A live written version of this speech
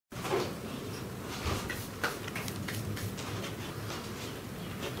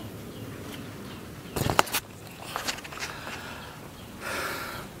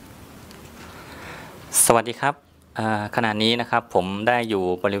วัสดีครับขณะนี้นะครับผมได้อยู่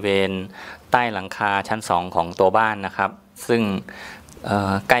บริเวณใต้หลังคาชั้น2ของตัวบ้านนะครับซึ่ง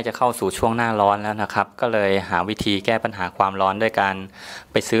ใกล้จะเข้าสู่ช่วงหน้าร้อนแล้วนะครับก็เลยหาวิธีแก้ปัญหาความร้อนด้วยการ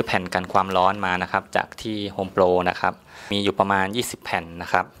ไปซื้อแผ่นกันความร้อนมานะครับจากที่ HomePro นะครับมีอยู่ประมาณ20แผ่นนะ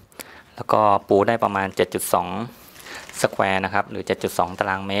ครับแล้วก็ปูได้ประมาณ 7.2 สแควร์นะครับหรือ 7.2 ตา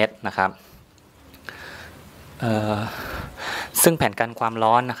รางเมตรนะครับซึ่งแผ่นกันความ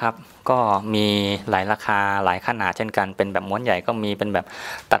ร้อนนะครับก็มีหลายราคาหลายขนาดเช่นกันเป็นแบบม้วนใหญ่ก็มีเป็นแบบ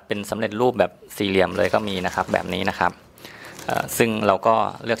ตัดเป็นสำเร็จรูปแบบสี่เหลี่ยมเลยก็มีนะครับแบบนี้นะครับซึ่งเราก็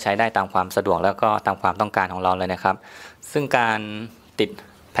เลือกใช้ได้ตามความสะดวกแล้วก็ตามความต้องการของเราเลยนะครับซึ่งการติด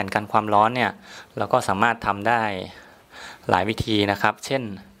แผ่นกันความร้อนเนี่ยเราก็สามารถทำได้หลายวิธีนะครับเช่น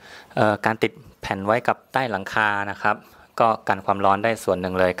การติดแผ่นไว้กับใต้หลังคานะครับก็กันความร้อนได้ส่วนห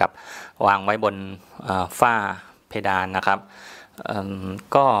นึ่งเลยกับวางไว้บนฝ้าเพดานนะครับ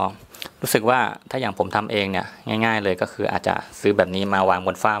ก็รู้สึกว่าถ้าอย่างผมทำเองเนี่ยง่ายๆเลยก็คืออาจจะซื้อแบบนี้มาวางบ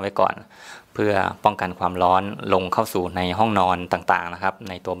นฝ้าไว้ก่อนเพื่อป้องกันความร้อนลงเข้าสู่ในห้องนอนต่างๆนะครับ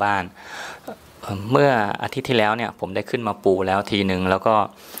ในตัวบ้านเมื่ออาทิตย์ที่แล้วเนี่ยผมได้ขึ้นมาปูแล้วทีหนึ่งแล้วก็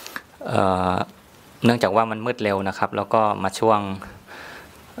เนื่องจากว่ามันมืดเร็วนะครับแล้วก็มาช่วง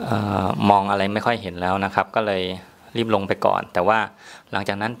มองอะไรไม่ค่อยเห็นแล้วนะครับก็เลยรีบลงไปก่อนแต่ว่าหลังจ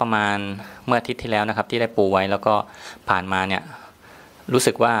ากนั้นประมาณเมื่ออาทิตย์ที่แล้วนะครับที่ได้ปูไว้แล้วก็ผ่านมาเนี่ยรู้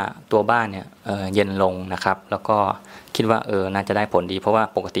สึกว่าตัวบ้านเนี่ยเย็นลงนะครับแล้วก็คิดว่าน่าจะได้ผลดีเพราะว่า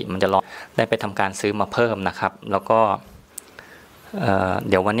ปกติมันจะร้อนได้ไปทำการซื้อมาเพิ่มนะครับแล้วก็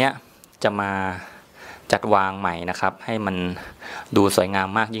เดี๋ยววันเนี้ยจะมาจัดวางใหม่นะครับให้มันดูสวยงาม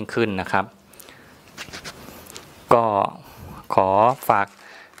มากยิ่งขึ้นนะครับก็ขอฝาก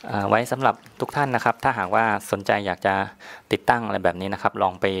ไว้สำหรับทุกท่านนะครับถ้าหากว่าสนใจอยากจะติดตั้งอะไรแบบนี้นะครับลอ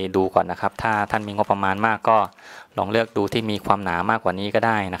งไปดูก่อนนะครับถ้าท่านมีงบประมาณมากก็ลองเลือกดูที่มีความหนามากกว่านี้ก็ไ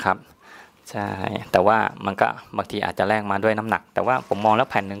ด้นะครับใช่แต่ว่ามันก็บางทีอาจจะแลกมาด้วยน้ำหนักแต่ว่าผมมองแล้ว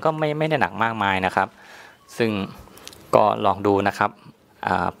แผ่นหนึ่งก็ไม่ได้หนักมากมายนะครับซึ่งก็ลองดูนะครับ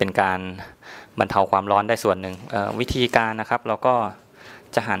เป็นการบรรเทาความร้อนได้ส่วนหนึ่งวิธีการนะครับเราก็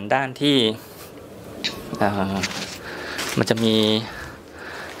จะหันด้านที่มันจะมี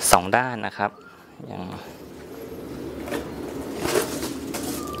2ด้านนะครับอย่าง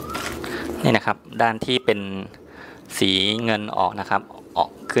นี่นะครับด้านที่เป็นสีเงินออกนะครับออก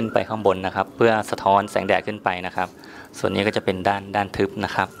ขึ้นไปข้างบนนะครับเพื่อสะท้อนแสงแดดขึ้นไปนะครับส่วนนี้ก็จะเป็นด้านทึบน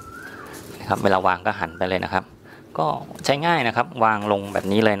ะครับเวลาวางก็หันไปเลยนะครับก็ใช้ง่ายนะครับวางลงแบบ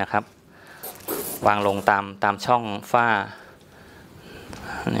นี้เลยนะครับวางลงตามช่องฝ้า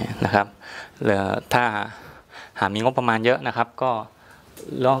นี่นะครับถ้าหามีงบประมาณเยอะนะครับก็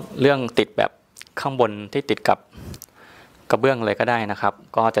เรื่องติดแบบข้างบนที่ติดกับกระเบื้องเลยก็ได้นะครับ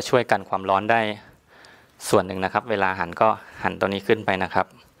ก็จะช่วยกันความร้อนได้ส่วนหนึ่งนะครับเวลาหันก็หันตัวนี้ขึ้นไปนะครับ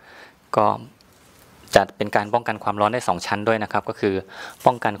ก็จะเป็นการป้องกันความร้อนได้2ชั้นด้วยนะครับก็คือ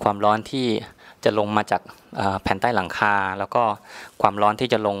ป้องกันความร้อนที่จะลงมาจากแผ่นใต้หลังคาแล้วก็ความร้อนที่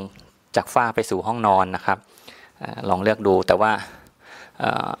จะลงจากฝ้าไปสู่ห้องนอนนะครับลองเลือกดูแต่ว่า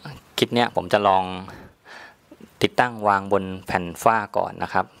คลิปเนี้ยผมจะลองติดตั้งวางบนแผ่นฝ้าก่อนน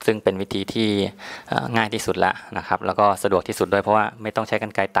ะครับซึ่งเป็นวิธีที่ง่ายที่สุดแล้วนะครับแล้วก็สะดวกที่สุดด้วยเพราะว่าไม่ต้องใช้กร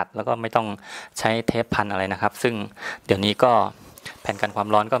รไกรตัดแล้วก็ไม่ต้องใช้เทปพันอะไรนะครับซึ่งเดี๋ยวนี้ก็แผ่นกันความ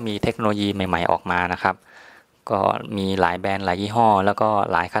ร้อนก็มีเทคโนโลยีใหม่ๆออกมานะครับก็มีหลายแบรนด์หลายยี่ห้อแล้วก็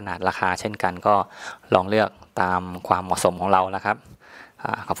หลายขนาดราคาเช่นกันก็ลองเลือกตามความเหมาะสมของเรานะครับ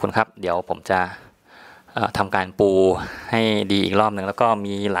ขอบคุณครับเดี๋ยวผมจะทำการปูให้ดีอีกรอบหนึ่งแล้วก็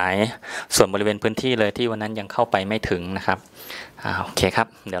มีหลายส่วนบริเวณพื้นที่เลยที่วันนั้นยังเข้าไปไม่ถึงนะครับโอเคครับ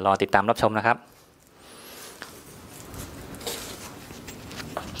เดี๋ยวรอติดตามรับชมนะครับ